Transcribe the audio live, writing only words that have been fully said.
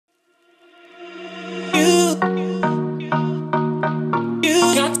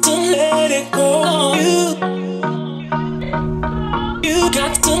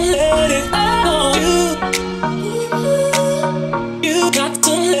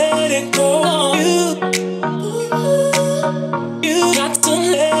let it go. You got to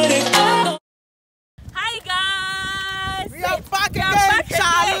let it go. Hi guys! We are back again,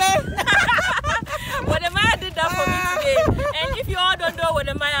 Shanelly! WODE MAYA did that for me today. And if you all don't know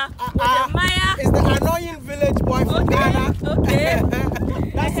WODE MAYA, WODE MAYA is the annoying village boy from Ghana. Okay.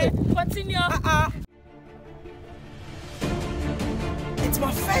 That's it. Continue. It's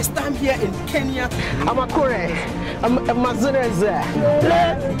my first time here in Kenya. I'm a Kore. I'm a Mazuneze.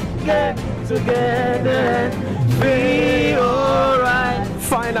 Let's get together. Be alright.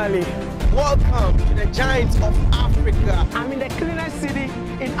 Finally, welcome to the giants of Africa. I'm in the cleanest city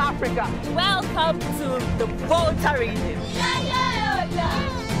in Africa. Welcome to the Volta region.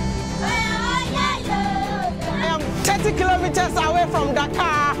 I am 30 kilometers away from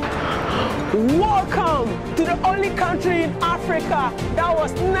Dakar. Welcome to the only country in Africa that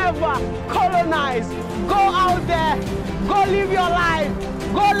was never colonized. Go out there, go live your life,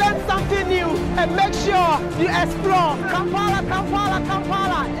 go learn something new, and make sure you explore. Kampala, Kampala,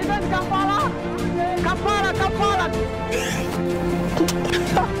 Kampala. Isn't Kampala? Kampala, Kampala.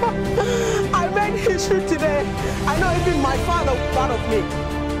 I made history today. I know even my father was proud of me.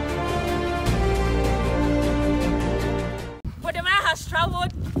 WODE MAYA has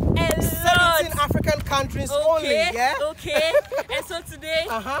traveled a 17 lot. African countries only, yeah? Okay. And so today,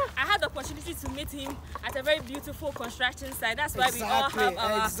 Uh-huh. I had the opportunity to meet him at a very beautiful construction site. That's why we all have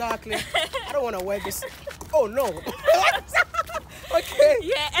our... Exactly. I don't want to wear this. Oh, no. Okay.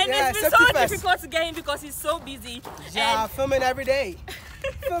 Yeah, and it's been so difficult to get him because he's so busy. Yeah, and filming every day.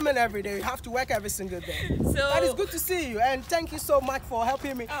 Filming every day. You have to work every single day. So But it's good to see you, and thank you so much for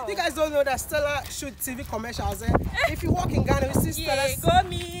helping me. Oh. You guys don't know that Stella shoots TV commercials. Eh? If you walk in Ghana, you see yeah, Stella's go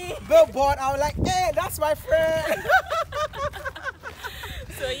me. billboard. I was like, hey, that's my friend.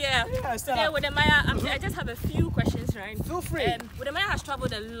 So yeah, today WODE MAYA, I just have a few questions, right? Feel free. WODE MAYA has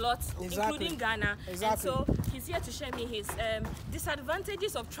traveled a lot, including Ghana. Exactly. And so he's here to share me his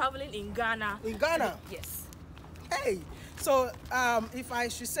disadvantages of traveling in Ghana. In Ghana? Yes. Hey, so if I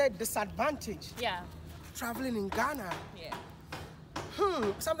should say disadvantage, Yeah. traveling in Ghana. Yeah.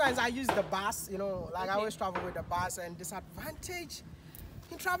 Sometimes I use the bus, you know, like I Okay. always travel with the bus. And disadvantage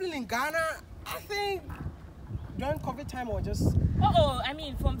in traveling in Ghana, I think during COVID time or just I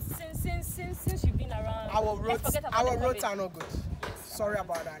mean, from since you've been around, our let's roads, forget about our the roads COVID. are not good. Sorry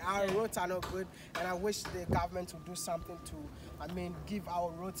about that. Our roads are not good, and I wish the government would do something to, give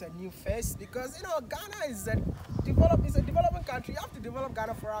our roads a new face, because you know Ghana is a developing country. You have to develop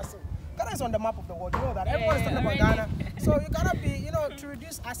Ghana for us. So Ghana is on the map of the world. You know that. Everyone's talking about Ghana. So you gotta be, to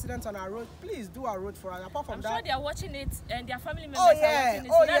reduce accidents on our road. Please do our road for us. Apart from I'm that, sure they are watching it and their family members oh are yeah, watching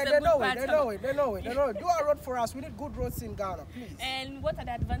it. oh So yeah, that's they the know good it. part. They know it. They know it. They know it. Do our road for us. We need good roads in Ghana, please. And what are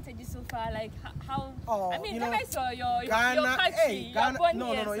the advantages so far? Like how? Oh, Ghana is your Ghana, country. hey, Ghana, You're born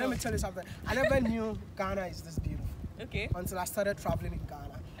no, here, let me tell you something. I never knew Ghana is this beautiful. Okay. Until I started traveling in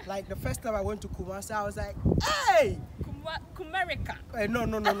Ghana. Like the first time I went to Kumasi, I was like, hey! Kumerica. Hey, no.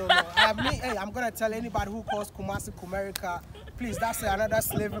 I'm gonna tell anybody who calls Kumasi Kumerica, please, that's another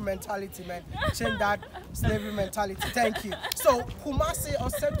slavery mentality, man. Change that slavery mentality. Thank you. So Kumasi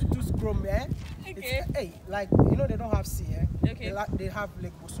or said to do scrum, yeah? Okay. Hey, like they don't have sea, eh? Okay. They have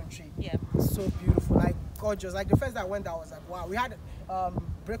Lake Bosuntree. Yeah. So beautiful, like gorgeous. Like the first time I went there, I was like, wow. We had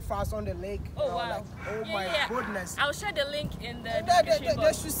breakfast on the lake. Oh wow. Like, oh my goodness. I'll share the link in the They description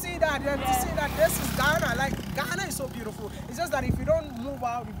box. should see that. They have to see that this is Ghana. Like Ghana is so beautiful. It's just that if you don't move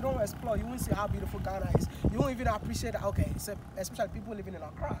out, if you don't explore, you won't see how beautiful Ghana is. You won't even appreciate that. Okay, especially people living in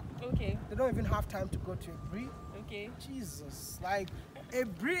Accra. Okay. They don't even have time to go to Ebri. Okay. Jesus, like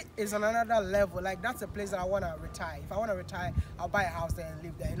Ebri is on another level. Like that's a place that I want to retire. If I want to retire, I'll buy a house there and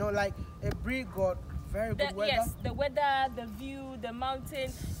live there. You know, like Ebri got very good weather. Yes, the weather, the view, the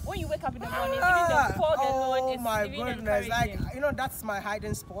mountain. When you wake up in the morning, even the fog alone, it's my even goodness! Like encouraging. that's my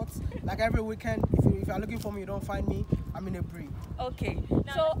hiding spot. Like every weekend, if you're looking for me, you don't find me. I'm in Ebri. Okay.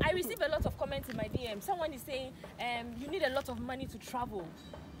 So I receive a lot of comments in my DM. Someone is saying, you need a lot of money to travel.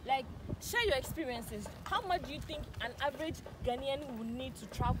 Like, share your experiences. How much do you think an average Ghanaian would need to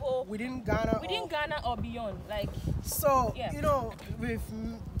travel Within Ghana? Within Ghana or beyond? Like, so, yeah. It's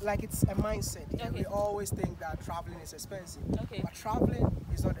a mindset. Yeah? Okay. We always think that traveling is expensive. Okay. But traveling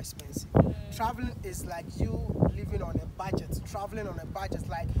is not expensive. Traveling is like you living on a budget. Traveling on a budget.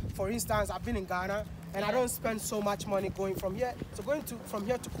 Like, for instance, I've been in Ghana and I don't spend so much money going from here. So from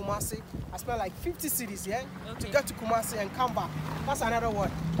here to Kumasi, I spend like 50 cedis, yeah, to get to Kumasi and come back. That's another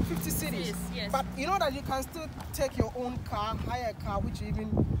one, 50 cedis. Yes. But you know that you can still take your own car, hire a car, which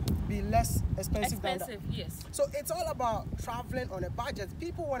even be less expensive than that. Yes. So it's all about traveling on a budget.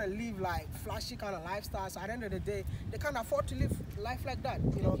 People want to live like flashy kind of lifestyles. So at the end of the day, they can't afford to live life like that,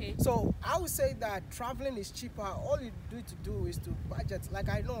 you know. So I would say that traveling is cheaper. All you need to do is to budget. Like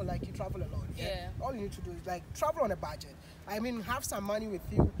I know, like you travel a lot. Yeah. All you need to do is like travel on a budget. I mean, have some money with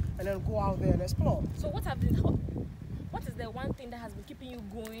you and then go out there and explore. So what is the one thing that has been keeping you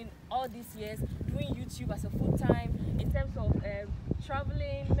going all these years, doing YouTube as a full-time, in terms of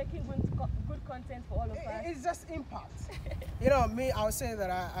traveling, making good content for all of us? It's just impact. You know, me, I would say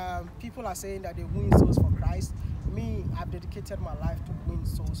that people are saying that they win souls for Christ. Me, I've dedicated my life to win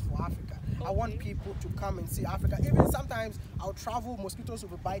souls for Africa. I want people to come and see Africa. Even sometimes I'll travel, mosquitoes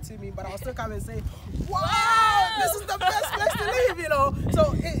will be biting me, but I'll still come and say, wow, this is the best place to live, you know.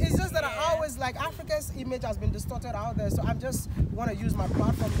 So it's just that I always, like, Africa's image has been distorted out there. So I just want to use my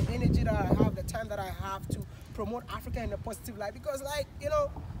platform, the energy that I have, the time that I have to promote Africa in a positive light. Because, like, you know,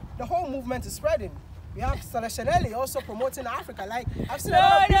 the whole movement is spreading. We have Stella Shanelly also promoting Africa. Like, I've seen a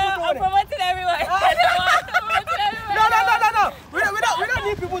lot of people I'm promoting everywhere. No. We don't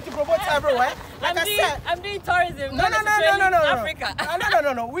need people to promote everywhere. Like I said, I'm doing tourism. No. Africa.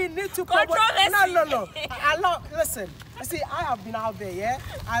 No. We need to promote. No. Listen. You see, I have been out there, yeah.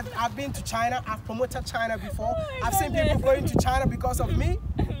 I've been to China. I've promoted China before. I've seen people going to China because of me.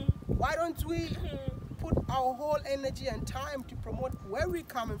 Why don't we put our whole energy and time to promote where we're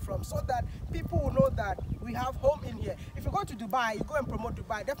coming from, so that people will know that we have home in here. If you go to Dubai, you go and promote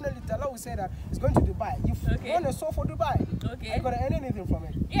Dubai. Definitely, Stella will say that it's going to Dubai. You want to sow for Dubai. Are you going to earn anything from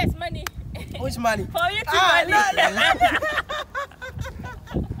it? Yes, money. Which money? For you to money.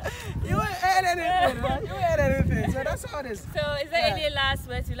 You won't earn anything, man. You won't earn anything. So that's how it is. So is there any last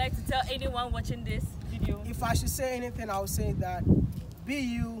words you'd like to tell anyone watching this video? If I should say anything, I would say that be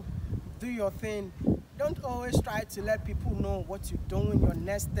you, do your thing. Don't always try to let people know what you're doing, your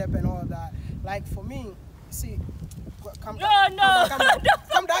next step and all that. Like for me, see, come down.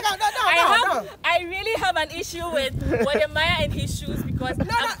 I really have an issue with WODE Maya and his shoes, because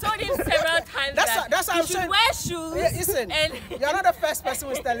I've told him several times that he should wear shoes. Yeah, listen, you're not the first person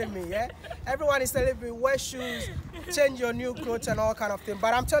who's telling me, yeah? Everyone is telling me, wear shoes, change your new clothes and all kind of thing.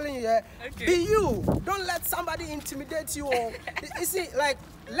 But I'm telling you, yeah, be you. Don't let somebody intimidate you. Or, you see, like,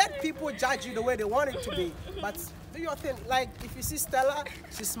 let people judge you the way they want it to be. But do your thing. Like, if you see Stella,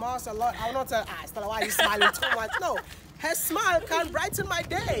 she smiles a lot. I will not tell, Stella, why are you smiling too much? No. Her smile can brighten my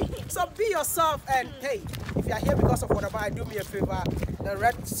day. So be yourself, and hey, if you're here because of WODE Maya, do me a favor. The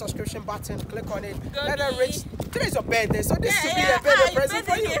red subscription button, click on it. Let her reach. Today's your birthday, so this should be a birthday present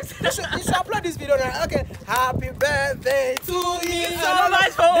for you. You should upload this video now. Okay, happy birthday to you. Thank you so much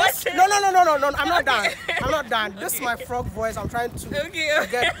for watching. No, I'm not done. I'm not done. This is my frog voice. I'm trying to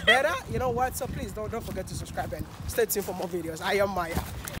get better. You know what? So please don't forget to subscribe and stay tuned for more videos. I am Maya.